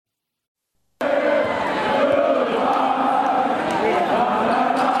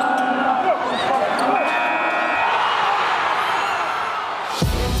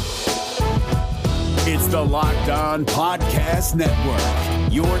the Locked On Podcast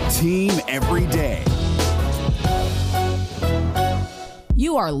Network, your team every day.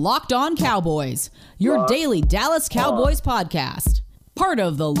 You are Locked On Cowboys, your daily Dallas Cowboys podcast. Part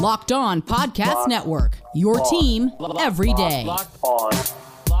of the Locked On Podcast Network, your team every day. Locked On.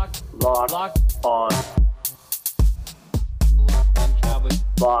 Locked On.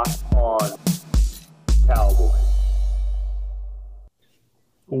 Locked On Cowboys.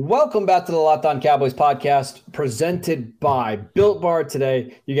 Welcome back to the Locked On Cowboys podcast, presented by Built Bar.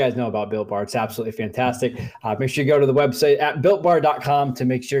 Today, you guys know about Built Bar. It's absolutely fantastic. Make sure you go to the website at builtbar.com to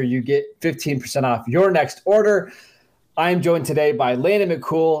make sure you get 15% off your next order. I am joined today by Landon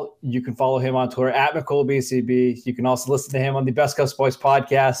McCool. You can follow him on Twitter at McCoolBCB. You can also listen to him on the Best Coast Boys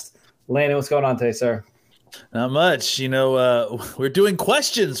podcast. Landon, what's going on today, sir? Not much. We're doing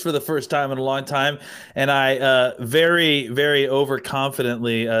questions for the first time in a long time, and I very, very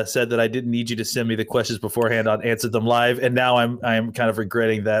overconfidently said that I didn't need you to send me the questions beforehand. I'd answered them live, and now I'm kind of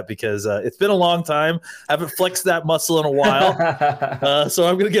regretting that because it's been a long time. I haven't flexed that muscle in a while, so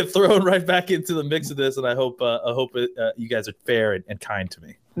I'm going to get thrown right back into the mix of this, and I hope you guys are fair and kind to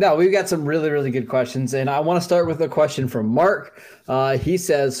me. No, we've got some really, really good questions, and I want to start with a question from Mark. He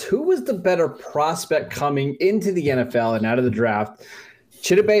says, who was the better prospect coming into the NFL and out of the draft,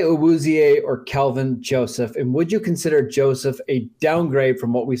 Chidobe Awuzie or Kelvin Joseph? And would you consider Joseph a downgrade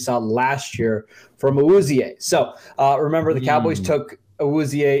from what we saw last year from Awuzie? So remember, the Cowboys took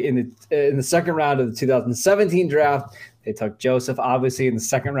Awuzie in the second round of the 2017 draft. They took Joseph, obviously, in the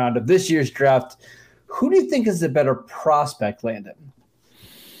second round of this year's draft. Who do you think is the better prospect, Landon?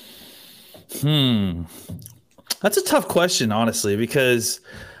 That's a tough question, honestly, because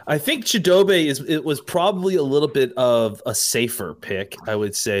I think Chidobe was probably a little bit of a safer pick, I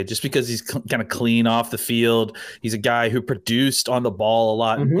would say, just because he's kind of clean off the field. He's a guy who produced on the ball a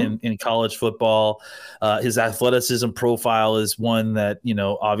lot in college football. His athleticism profile is one that,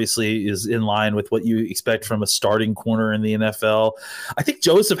 obviously is in line with what you expect from a starting corner in the NFL. I think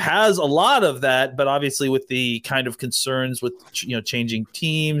Joseph has a lot of that, but obviously with the kind of concerns with, changing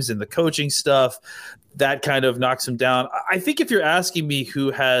teams and the coaching stuff, that kind of knocks him down. I think if you're asking me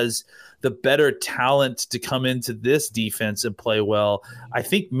who has the better talent to come into this defense and play well, I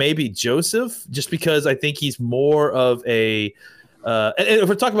think maybe Joseph, just because I think he's more of a and if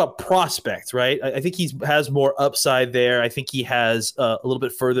we're talking about prospects, right? I think he has more upside there. I think he has a little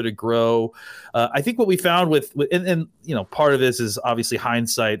bit further to grow. I think what we found with part of this is obviously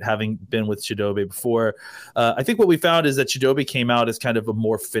hindsight, having been with Chidobe before. I think what we found is that Chidobe came out as kind of a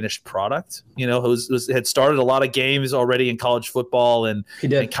more finished product. Had started a lot of games already in college football and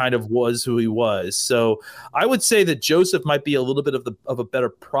kind of was who he was. So I would say that Joseph might be a little bit of a better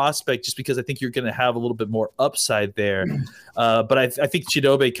prospect, just because I think you're going to have a little bit more upside there. But I think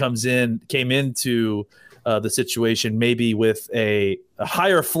Chidobe came into the situation maybe with a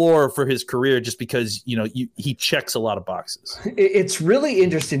higher floor for his career, just because he checks a lot of boxes. It's really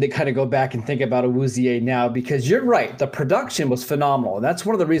interesting to kind of go back and think about Awuzie now, because you're right, the production was phenomenal, and that's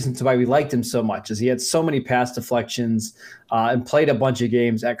one of the reasons why we liked him so much, is he had so many pass deflections and played a bunch of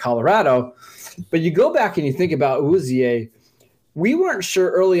games at Colorado. But you go back and you think about Awuzie, we weren't sure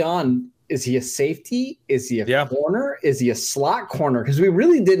early on. Is he a safety? Is he a corner? Is he a slot corner? Because we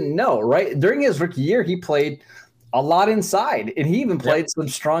really didn't know, right? During his rookie year, he played a lot inside, and he even played some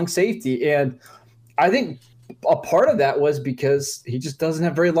strong safety. And I think a part of that was because he just doesn't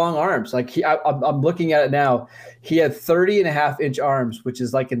have very long arms. Like I'm looking at it now. He had 30.5-inch arms, which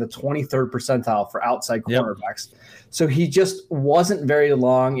is like in the 23rd percentile for outside cornerbacks. So he just wasn't very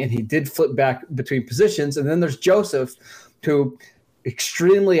long, and he did flip back between positions. And then there's Joseph, who –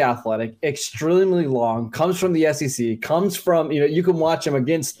 extremely athletic, extremely long, comes from the SEC, comes from, you can watch him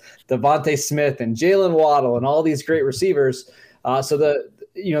against Devontae Smith and Jalen Waddle and all these great receivers. So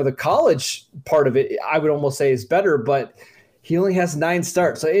the college part of it, I would almost say, is better, but he only has 9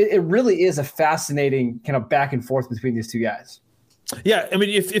 starts. So it really is a fascinating kind of back and forth between these two guys. Yeah, I mean,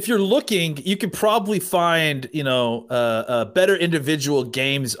 if you're looking, you could probably find, better individual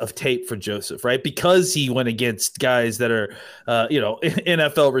games of tape for Joseph, right? Because he went against guys that are,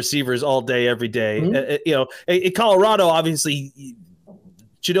 NFL receivers all day, every day. In Colorado, obviously,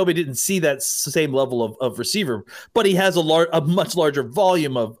 Chidobe didn't see that same level of receiver, but he has a much larger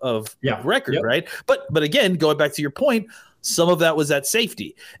volume of record, right? But again, going back to your point, some of that was at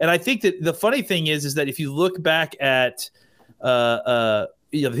safety. And I think that the funny thing is that if you look back at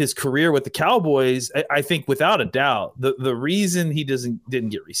his career with the Cowboys, I think without a doubt, the reason he didn't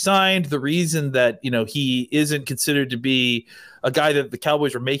get re-signed, the reason that he isn't considered to be a guy that the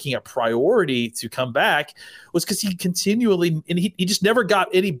Cowboys were making a priority to come back was because he continually, and he just never got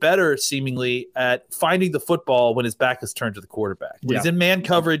any better seemingly at finding the football when his back is turned to the quarterback. When he's in man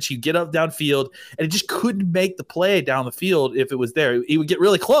coverage, he'd get up downfield and he just couldn't make the play down the field if it was there. He would get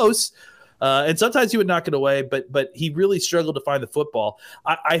really close. And sometimes he would knock it away, but he really struggled to find the football.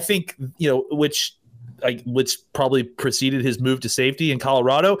 I think, which probably preceded his move to safety in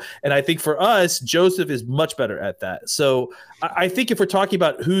Colorado. And I think for us, Joseph is much better at that. So I think if we're talking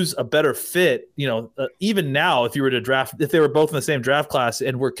about who's a better fit, even now, if you were to draft, if they were both in the same draft class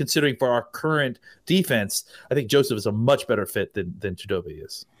and we're considering for our current defense, I think Joseph is a much better fit than Chidobe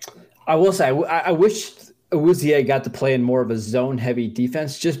is. I will say, I wish Awuzie got to play in more of a zone-heavy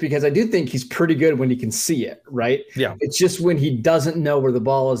defense just because I do think he's pretty good when he can see it, right? Yeah. It's just when he doesn't know where the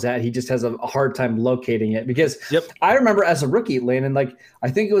ball is at, he just has a hard time locating it. Because I remember as a rookie, Landon, I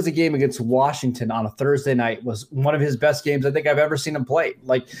think it was a game against Washington on a Thursday night was one of his best games I think I've ever seen him play.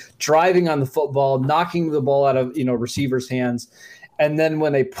 Driving on the football, knocking the ball out of receivers' hands. And then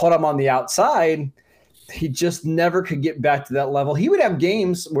when they put him on the outside, he just never could get back to that level. He would have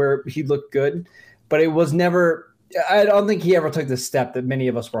games where he looked good, but it was never – I don't think he ever took the step that many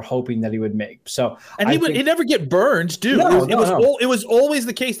of us were hoping that he would make. So, and he'd never get burned, dude. It was always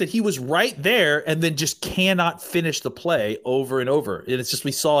the case that he was right there and then just cannot finish the play over and over. And it's just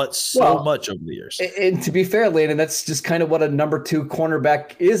we saw it so much over the years. And to be fair, Landon, that's just kind of what a number 2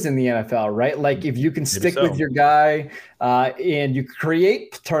 cornerback is in the NFL, right? If you can stick with your guy and you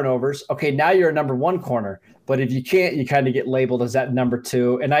create turnovers, okay, now you're a number 1 corner. But if you can't, you kind of get labeled as that number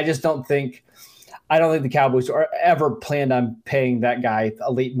 2. And I just don't think – I don't think the Cowboys are ever planned on paying that guy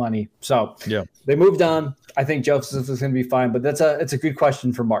elite money. So they moved on. I think Joseph is going to be fine, but it's a good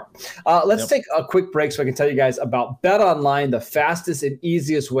question for Mark. Let's take a quick break so I can tell you guys about Bet Online, the fastest and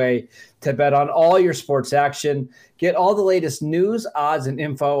easiest way to bet on all your sports action. Get all the latest news, odds, and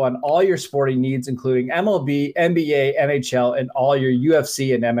info on all your sporting needs, including MLB, NBA, NHL, and all your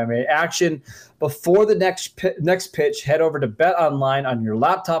UFC and MMA action. Before the next pitch, head over to Bet Online on your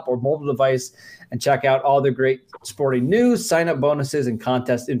laptop or mobile device and check out all the great sporting news, sign-up bonuses, and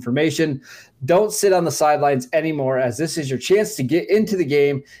contest information. Don't sit on the sidelines anymore, as this is your chance to get into the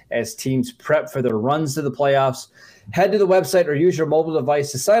game as teams prep for their runs to the playoffs. Head to the website or use your mobile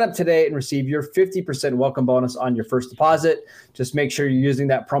device to sign up today and receive your 50% welcome bonus on your first deposit. Just make sure you're using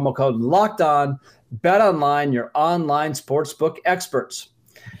that promo code LOCKEDON. Bet Online, your online sportsbook experts.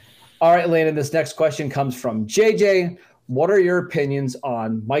 All right, Landon, this next question comes from JJ. What are your opinions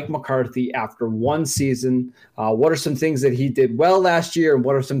on Mike McCarthy after one season? What are some things that he did well last year, and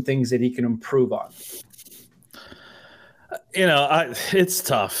what are some things that he can improve on? It's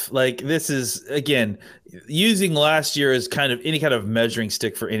tough. This is, again, using last year as kind of any kind of measuring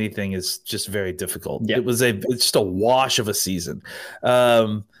stick for anything is just very difficult. Yep. It's just a wash of a season.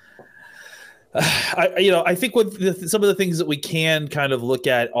 I think some of the things that we can kind of look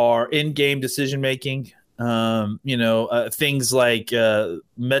at are in-game decision-making. Things like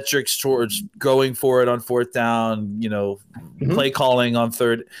metrics towards going for it on fourth down, play calling on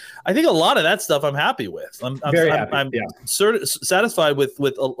third. I think a lot of that stuff I'm happy with. I'm satisfied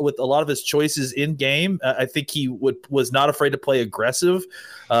with a lot of his choices in game. I think he was not afraid to play aggressive.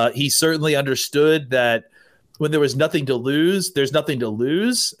 He certainly understood that when there was nothing to lose, there's nothing to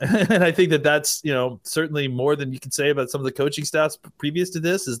lose. And I think that's, certainly more than you can say about some of the coaching staffs previous to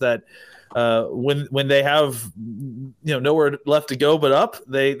this, is that when they have, nowhere left to go but up,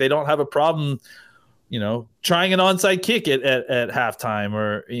 they don't have a problem, trying an onside kick at halftime,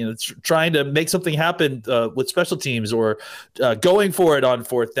 or, trying to make something happen with special teams, or going for it on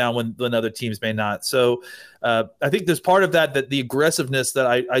fourth down when other teams may not. So I think there's part of that the aggressiveness that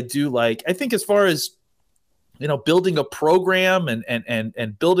I do like. I think as far as, building a program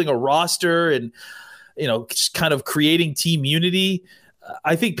and building a roster and, just kind of creating team unity.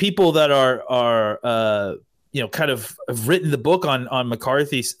 I think people that are kind of have written the book on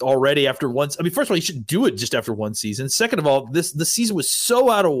McCarthy already after once. I mean, first of all, you shouldn't do it just after one season. Second of all, the season was so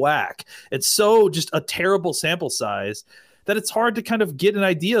out of whack. It's so just a terrible sample size that it's hard to kind of get an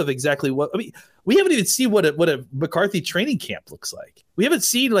idea of exactly what. I mean, we haven't even seen what a McCarthy training camp looks like. We haven't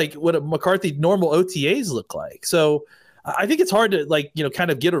seen what a McCarthy normal OTAs look like. So I think it's hard to kind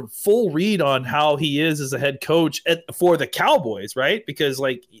of get a full read on how he is as a head coach for the Cowboys, right? Because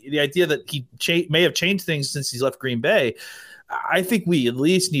the idea that he may have changed things since he's left Green Bay, I think we at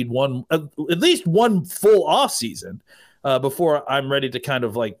least need one full off season before I'm ready to kind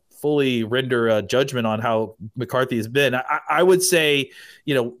of fully render a judgment on how McCarthy has been. I would say,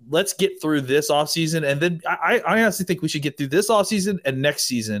 let's get through this offseason, and then I honestly think we should get through this offseason and next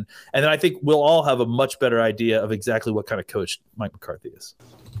season, and then I think we'll all have a much better idea of exactly what kind of coach Mike McCarthy is.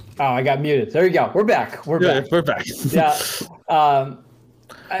 Oh, I got muted. There you go. We're back. We're back. Yeah.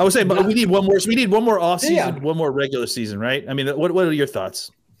 I would say, but we need one more. So we need one more offseason, one more regular season, right? I mean, what are your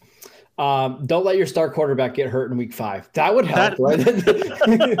thoughts? Don't let your star quarterback get hurt in week 5. That would help, right?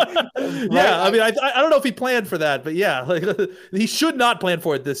 Yeah, I mean, I don't know if he planned for that, but yeah, he should not plan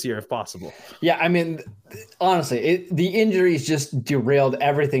for it this year if possible. Yeah, I mean, honestly, the injuries just derailed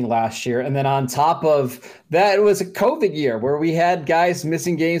everything last year, and then on top of that, it was a COVID year where we had guys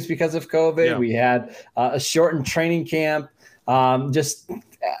missing games because of COVID. Yeah. We had a shortened training camp.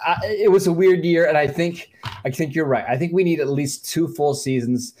 It was a weird year, and I think you're right. I think we need at least 2 full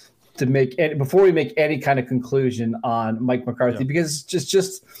seasons to make before we make any kind of conclusion on Mike McCarthy, because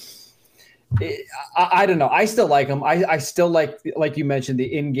I don't know. I still like him. I still like you mentioned,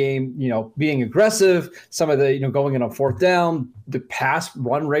 the in-game, being aggressive, some of the, going in on 4th down, the pass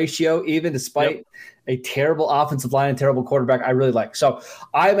run ratio, even despite a terrible offensive line and terrible quarterback, I really like. So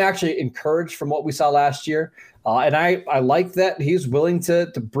I'm actually encouraged from what we saw last year. And I like that he's willing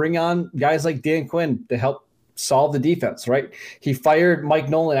to bring on guys like Dan Quinn to help solve the defense, right? He fired Mike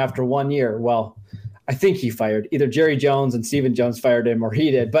Nolan after 1 year. Well, I think he fired either Jerry Jones and Stephen Jones fired him, or he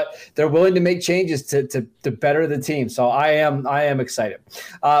did, but they're willing to make changes to better the team. So I am excited.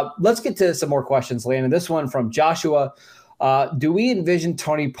 Let's get to some more questions, Landon. This one from Joshua. Do we envision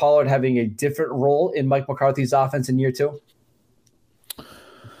Tony Pollard having a different role in Mike McCarthy's offense in year 2?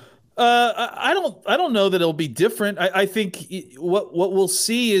 I don't know that it'll be different. I think what we'll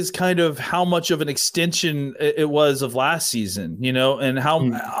see is kind of how much of an extension it was of last season, and how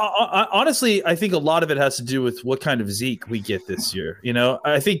honestly, I think a lot of it has to do with what kind of Zeke we get this year.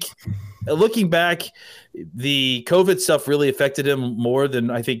 I think looking back, the COVID stuff really affected him more than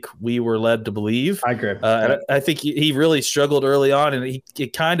I think we were led to believe. I agree. I think he really struggled early on, and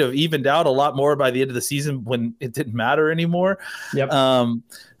it kind of evened out a lot more by the end of the season when it didn't matter anymore. Yep.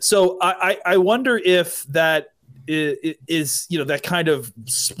 So I wonder if that is that kind of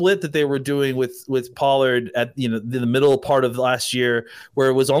split that they were doing with Pollard at the middle part of last year, where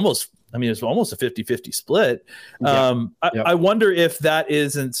it was almost a 50-50 split. I wonder if that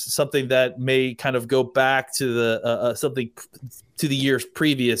isn't something that may kind of go back to the something to the years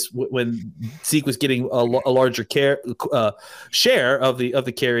previous when Zeke was getting a larger share of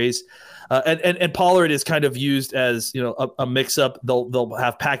the carries. And Pollard is kind of used as a mix up. They'll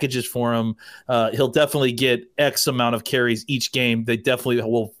have packages for him. He'll definitely get X amount of carries each game. They definitely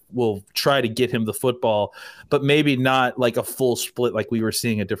will try to get him the football, but maybe not like a full split like we were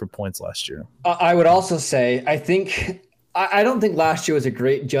seeing at different points last year. I would also say I don't think last year was a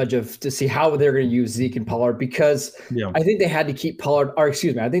great judge to see how they're going to use Zeke and Pollard, because I think they had to keep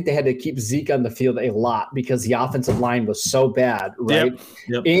I think they had to keep Zeke on the field a lot because the offensive line was so bad, right?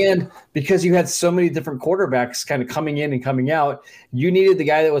 Yep. And because you had so many different quarterbacks kind of coming in and coming out, you needed the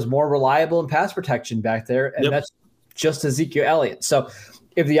guy that was more reliable in pass protection back there, and that's just Ezekiel Elliott. So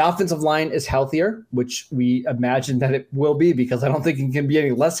if the offensive line is healthier, which we imagine that it will be, because I don't think it can be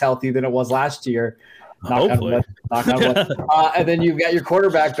any less healthy than it was last year, Hopefully. And then you've got your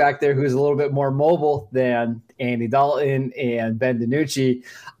quarterback back there who's a little bit more mobile than Andy Dalton and Ben DiNucci.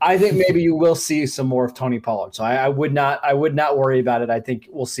 I think maybe you will see some more of Tony Pollard. So I would not worry about it. I think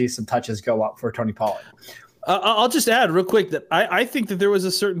we'll see some touches go up for Tony Pollard. I'll just add real quick that I think that there was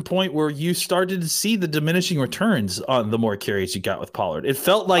a certain point where you started to see the diminishing returns on the more carries you got with Pollard. It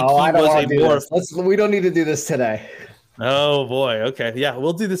felt like we don't need to do this today. Oh boy. Okay. Yeah,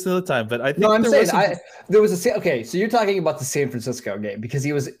 we'll do this another time. But I think okay. So you're talking about the San Francisco game because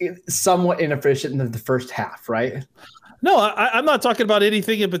he was somewhat inefficient in the first half, right? No, I'm not talking about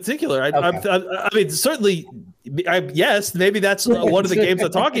anything in particular. I mean, certainly, yes, maybe that's one of the games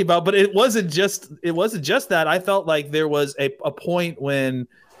I'm talking about. But it wasn't just that. I felt like there was a point when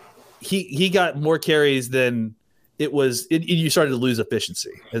he got more carries than you started to lose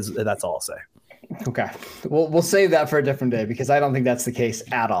efficiency. That's all I'll say. Okay. Well, we'll save that for a different day because I don't think that's the case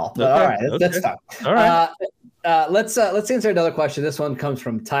at all. But all right, that's tough. All right. Let's answer another question. This one comes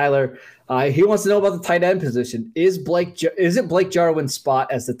from Tyler. He wants to know about the tight end position. Is it Blake Jarwin's spot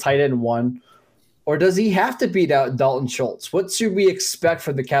as the tight end 1, or does he have to beat out Dalton Schultz? What should we expect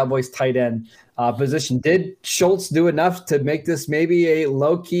from the Cowboys tight end position? Did Schultz do enough to make this maybe a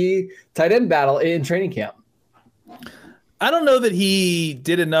low-key tight end battle in training camp? I don't know that he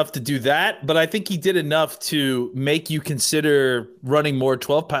did enough to do that, but I think he did enough to make you consider running more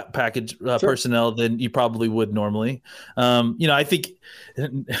 12 package personnel than you probably would normally. I think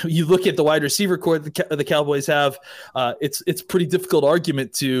you look at the wide receiver core the Cowboys have. It's a pretty difficult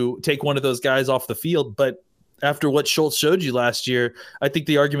argument to take one of those guys off the field, but after what Schultz showed you last year, I think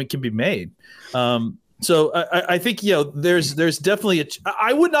the argument can be made. So I think, there's definitely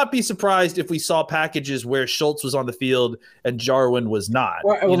I would not be surprised if we saw packages where Schultz was on the field and Jarwin was not.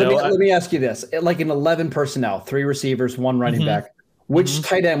 Well, let me ask you this. Like an 11 personnel, 3 receivers, 1 running back, which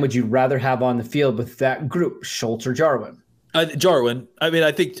tight end would you rather have on the field with that group, Schultz or Jarwin? Jarwin. I mean,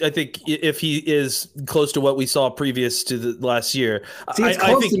 I think if he is close to what we saw previous to the last year. See, it's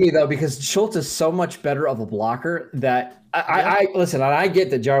close to me, though, because Schultz is so much better of a blocker that I listen, and I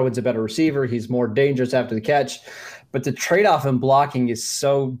get that Jarwin's a better receiver. He's more dangerous after the catch, but the trade-off in blocking is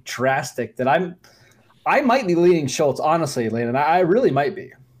so drastic that I might be leaning Schultz, honestly, Landon. I really might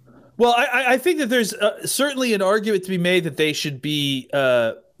be. Well, I think that there's certainly an argument to be made that they should be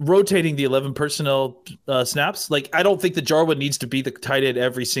rotating the 11 personnel snaps. Like, I don't think that Jarwin needs to be the tight end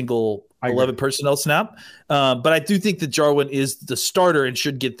every single 11 personnel snap. But I do think that Jarwin is the starter and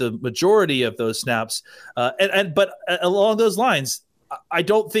should get the majority of those snaps. But along those lines, I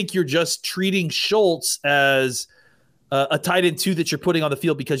don't think you're just treating Schultz as a tight end 2 that you're putting on the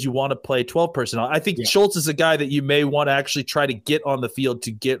field because you want to play 12 personnel. I think Schultz is a guy that you may want to actually try to get on the field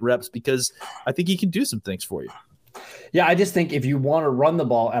to get reps because I think he can do some things for you. Yeah, I just think if you want to run the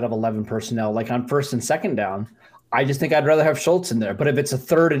ball out of 11 personnel, like on 1st and 2nd down, I just think I'd rather have Schultz in there. But if it's a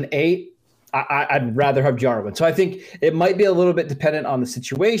 3rd and 8, I'd rather have Jarwin. So I think it might be a little bit dependent on the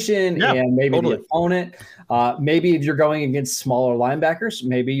situation and maybe the opponent. Maybe if you're going against smaller linebackers,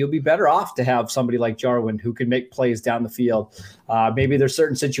 maybe you'll be better off to have somebody like Jarwin who can make plays down the field. Maybe there's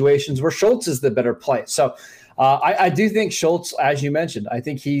certain situations where Schultz is the better play. So I do think Schultz, as you mentioned, I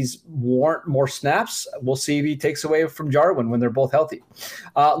think he's warrant more snaps. We'll see if he takes away from Jarwin when they're both healthy.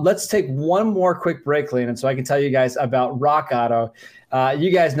 Let's take one more quick break, Landon, so I can tell you guys about Rock Auto.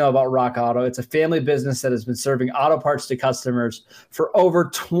 You guys know about Rock Auto. It's a family business that has been serving auto parts to customers for over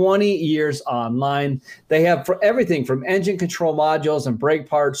 20 years online. They have for everything from engine control modules and brake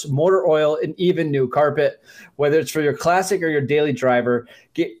parts, motor oil, and even new carpet. Whether it's for your classic or your daily driver,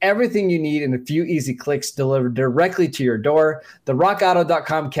 get everything you need in a few easy clicks delivered directly to your door. The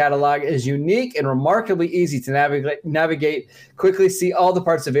rockauto.com catalog is unique and remarkably easy to navigate. Quickly see all the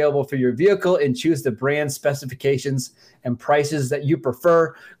parts available for your vehicle and choose the brand specifications and prices that you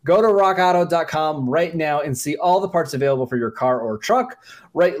prefer. Go to rockauto.com right now and see all the parts available for your car or truck.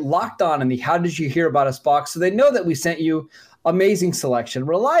 Write Locked On in the How Did You Hear About Us box so they know that we sent you. Amazing selection,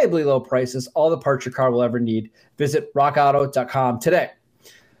 reliably low prices, all the parts your car will ever need. Visit rockauto.com today.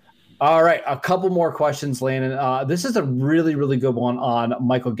 All right, a couple more questions, Landon. This is a really, really good one on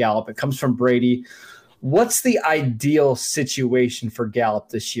Michael Gallup. It comes from Brady. What's the ideal situation for Gallup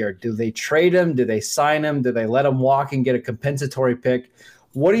this year? Do they trade him? Do they sign him? Do they let him walk and get a compensatory pick?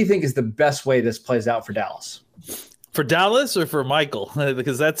 What do you think is the best way this plays out for Dallas? For Dallas or for Michael?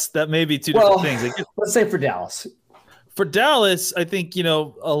 Because that may be two different things. Let's say for Dallas. For Dallas, I think,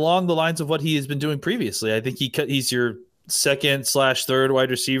 along the lines of what he has been doing previously, I think he's your 2nd/3rd wide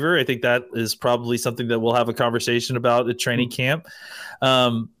receiver. I think that is probably something that we'll have a conversation about at training camp.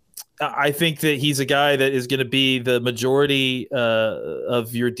 I think that he's a guy that is going to be the majority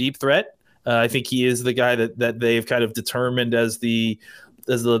of your deep threat. I think he is the guy that they've kind of determined as the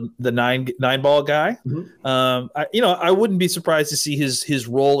nine ball guy. I wouldn't be surprised to see his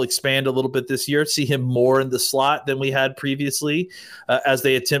role expand a little bit this year, see him more in the slot than we had previously, as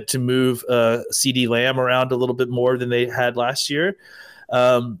they attempt to move CeeDee Lamb around a little bit more than they had last year.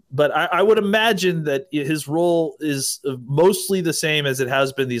 But I would imagine that his role is mostly the same as it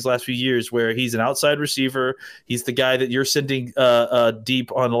has been these last few years, where he's an outside receiver. He's the guy that you're sending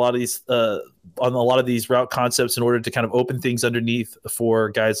deep on a lot of these route concepts in order to kind of open things underneath for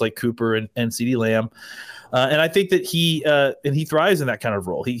guys like Cooper and CeeDee Lamb. And I think that he thrives in that kind of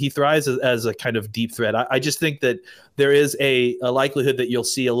role. He thrives as a kind of deep threat. I just think that there is a likelihood that you'll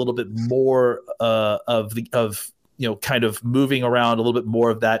see a little bit more of kind of moving around a little bit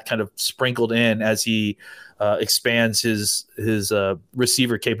more of that kind of sprinkled in as he expands his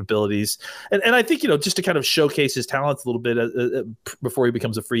receiver capabilities. And I think, just to kind of showcase his talents a little bit before he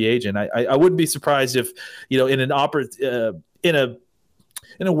becomes a free agent, I wouldn't be surprised if, in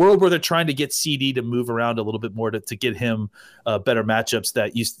a world where they're trying to get CD to move around a little bit more to get him better matchups,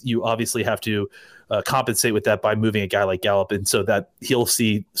 that you obviously have to compensate with that by moving a guy like Gallup. And so that he'll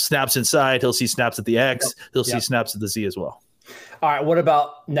see snaps inside, he'll see snaps at the X, he'll see snaps at the Z as well. All right, what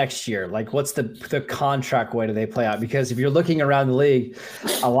about next year? Like, what's the contract way do they play out? Because if you're looking around the league,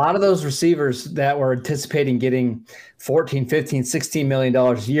 a lot of those receivers that were anticipating getting $14, $15, $16 million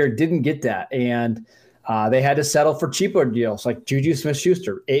a year didn't get that. And they had to settle for cheaper deals like Juju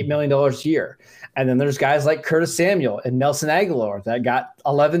Smith-Schuster, $8 million a year. And then there's guys like Curtis Samuel and Nelson Aguilar that got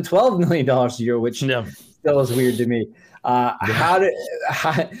 $11, $12 million a year, which still is weird to me. How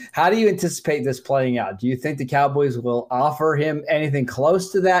do you anticipate this playing out? Do you think the Cowboys will offer him anything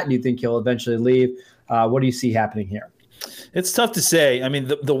close to that? Do you think he'll eventually leave? What do you see happening here? It's tough to say. I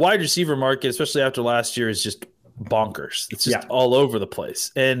mean, the wide receiver market, especially after last year, is just bonkers. It's just all over the place.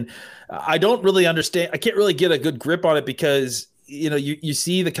 And I don't really understand. I can't really get a good grip on it because you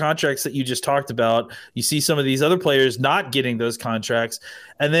see the contracts that you just talked about. You see some of these other players not getting those contracts.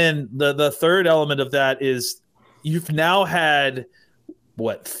 And then the third element of that is you've now had,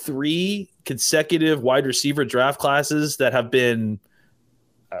 3 consecutive wide receiver draft classes that have been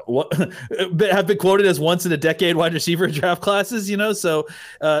quoted as once in a decade wide receiver draft classes, So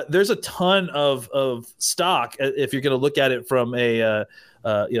there's a ton of stock if you're going to look at it from a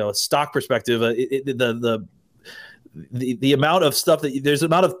stock perspective. The amount of stuff there's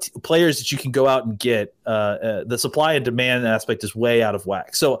amount of players that you can go out and get. The supply and demand aspect is way out of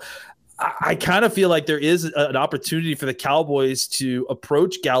whack. So I kind of feel like there is an opportunity for the Cowboys to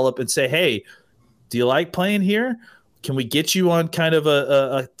approach Gallup and say, hey, do you like playing here? Can we get you on kind of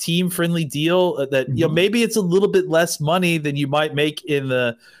a team-friendly deal that, maybe it's a little bit less money than you might make in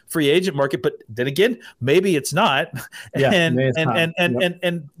the free agent market, but then again, maybe it's not.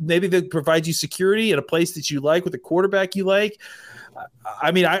 And maybe they provide you security at a place that you like with a quarterback you like.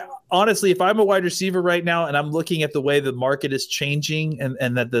 I mean, honestly, if I'm a wide receiver right now and I'm looking at the way the market is changing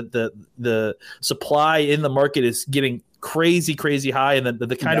and that the supply in the market is getting crazy high, and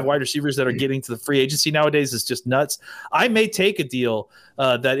the kind of wide receivers that are getting to the free agency nowadays is just nuts. I may take a deal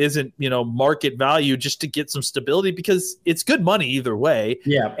that isn't, market value just to get some stability because it's good money either way.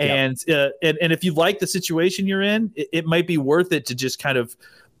 And if you like the situation you're in, it might be worth it to just kind of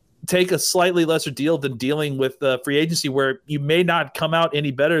take a slightly lesser deal than dealing with free agency where you may not come out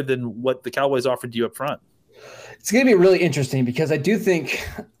any better than what the Cowboys offered you up front. It's going to be really interesting because I do think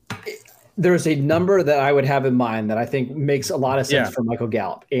there's a number that I would have in mind that I think makes a lot of sense for Michael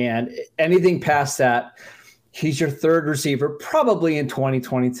Gallup. And anything past that, he's your third receiver probably in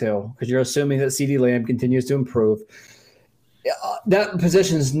 2022 because you're assuming that CeeDee Lamb continues to improve. That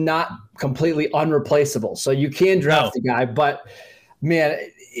position is not completely unreplaceable. So you can draft the guy, but man,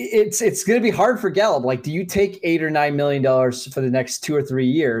 it's going to be hard for Gallup. Like, do you take $8 or $9 million for the next 2 or 3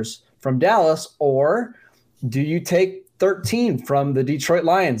 years from Dallas, or do you take 13 from the Detroit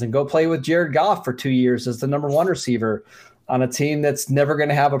Lions and go play with Jared Goff for 2 years as the number 1 receiver on a team that's never going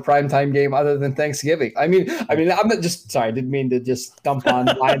to have a primetime game other than Thanksgiving? I mean, I'm not just sorry. I didn't mean to just dump on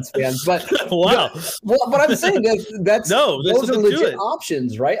Lions fans, but wow. But I'm saying those are legit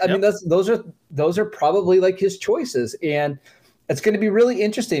options, right? I mean, those are probably like his choices, and it's going to be really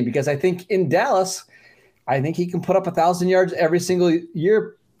interesting because I think in Dallas, I think he can put up 1,000 yards every single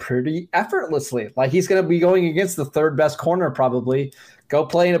year pretty effortlessly. Like he's going to be going against the third best corner, probably go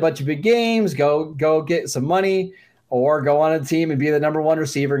play in a bunch of big games, go get some money, or go on a team and be the number 1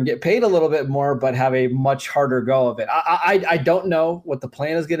 receiver and get paid a little bit more, but have a much harder go of it. I don't know what the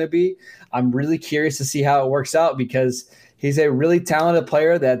plan is going to be. I'm really curious to see how it works out because he's a really talented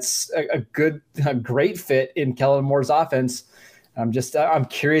player. That's a great fit in Kellen Moore's offense. I'm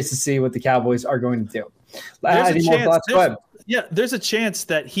curious to see what the Cowboys are going to do. There's a chance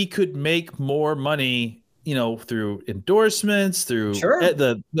that he could make more money, through endorsements, through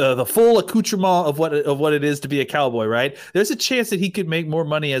the full accoutrement of what it is to be a Cowboy, right? There's a chance that he could make more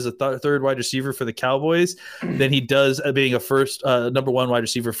money as a third wide receiver for the Cowboys than he does being a first number 1 wide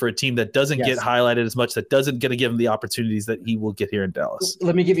receiver for a team that doesn't get highlighted as much, that doesn't going to give him the opportunities that he will get here in Dallas.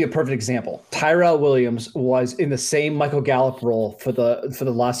 Let me give you a perfect example. Tyrell Williams was in the same Michael Gallup role for the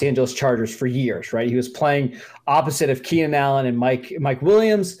Los Angeles Chargers for years, right? He was playing opposite of Keenan Allen and Mike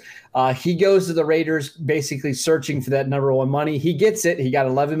Williams. He goes to the Raiders basically searching for that number 1 money. He gets it. He got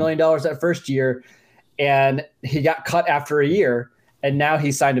 $11 million that first year, and he got cut after a year, and now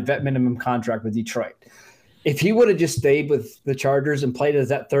he signed a vet minimum contract with Detroit. If he would have just stayed with the Chargers and played as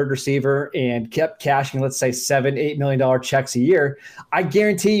that third receiver and kept cashing, let's say, $7-8 million checks a year, I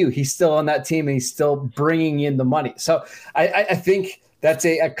guarantee you he's still on that team and he's still bringing in the money. So I think that's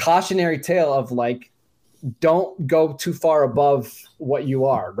a cautionary tale of like, don't go too far above what you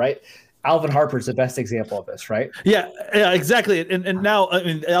are, right? Alvin Harper's the best example of this, right? Yeah, exactly. And now, I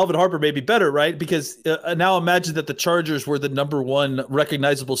mean, Alvin Harper may be better, right? Because now imagine that the Chargers were the number one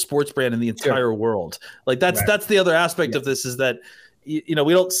recognizable sports brand in the entire world. Like that's the other aspect of this is that, we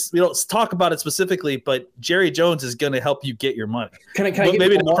don't talk about it specifically, but Jerry Jones is going to help you get your money. Can I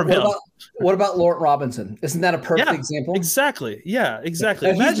maybe not from him? What about Laurent Robinson? Isn't that a perfect example? Exactly. Yeah,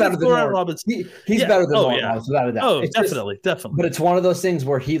 exactly. He's better than Laurent Robinson. He's better than Laurent Robinson, without a doubt. Oh, definitely. But it's one of those things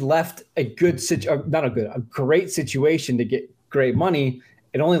where he left a great situation to get great money.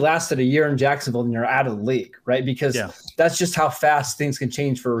 It only lasted a year in Jacksonville, and you're out of the league, right? Because that's just how fast things can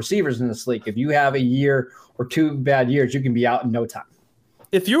change for receivers in this league. If you have a year or 2 bad years, you can be out in no time.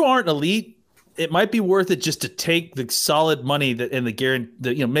 If you aren't elite, it might be worth it just to take the solid money that and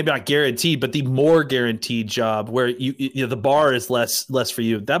maybe not guaranteed, but the more guaranteed job where the bar is less for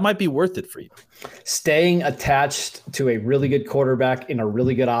you. That might be worth it for you. Staying attached to a really good quarterback in a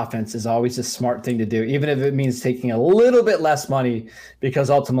really good offense is always a smart thing to do, even if it means taking a little bit less money, because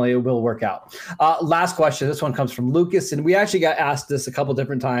ultimately it will work out. Last question. This one comes from Lucas, and we actually got asked this a couple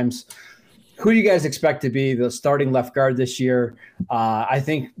different times. Who do you guys expect to be the starting left guard this year? I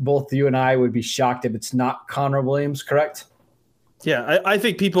think both you and I would be shocked if it's not Connor Williams, correct? Yeah, I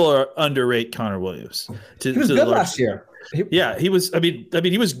think people underrate Connor Williams. He was good last year. He was. I mean,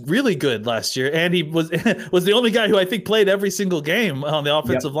 he was really good last year, and he was the only guy who I think played every single game on the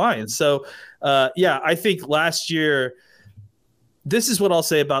offensive line. So, I think last year. This is what I'll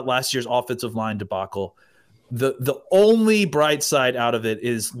say about last year's offensive line debacle. The only bright side out of it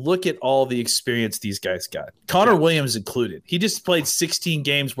is look at all the experience these guys got. Connor Williams included. He just played 16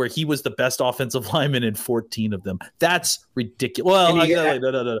 games where he was the best offensive lineman in 14 of them. That's ridiculous. Well,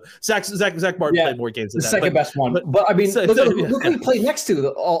 no. Zach Martin played more games than that. The second best one. But I mean, look who he played next to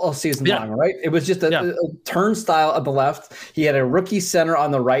all season long, right? It was just a turnstile at the left. He had a rookie center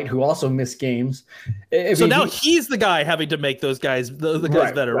on the right who also missed games. Now he's the guy having to make those guys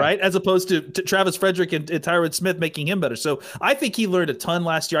better, right? As opposed to Travis Frederick and Tyron Smith making him better. So I think he learned a ton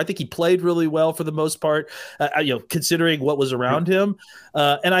last year. I think he played really well for the most part, considering what was around him.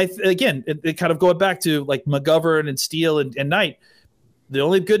 And it kind of going back to like McGovern and Steele and Knight. The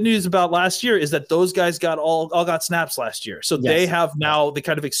only good news about last year is that those guys all got snaps last year. So they have now the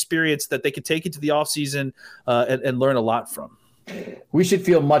kind of experience that they can take into the offseason and learn a lot from. We should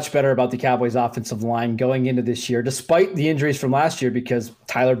feel much better about the Cowboys offensive line going into this year, despite the injuries from last year, because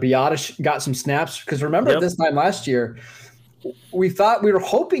Tyler Biadasz got some snaps. Because remember, at this time last year, we were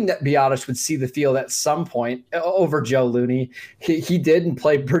hoping that Biadasz would see the field at some point over Joe Looney. He did and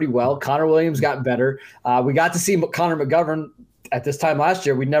played pretty well. Connor Williams got better. We got to see Connor McGovern. At this time last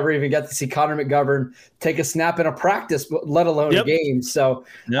year, we never even got to see Connor McGovern take a snap in a practice, let alone a game. So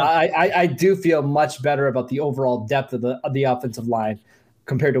I do feel much better about the overall depth of the offensive line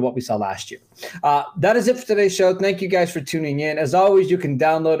compared to what we saw last year. That is it for today's show. Thank you guys for tuning in. As always, you can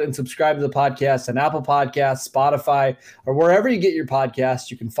download and subscribe to the podcast on Apple Podcasts, Spotify, or wherever you get your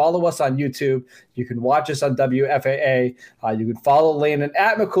podcasts. You can follow us on YouTube. You can watch us on WFAA. You can follow Landon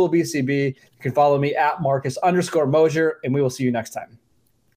at McCoolBCB. You can follow me at Marcus_Mosher, and we will see you next time.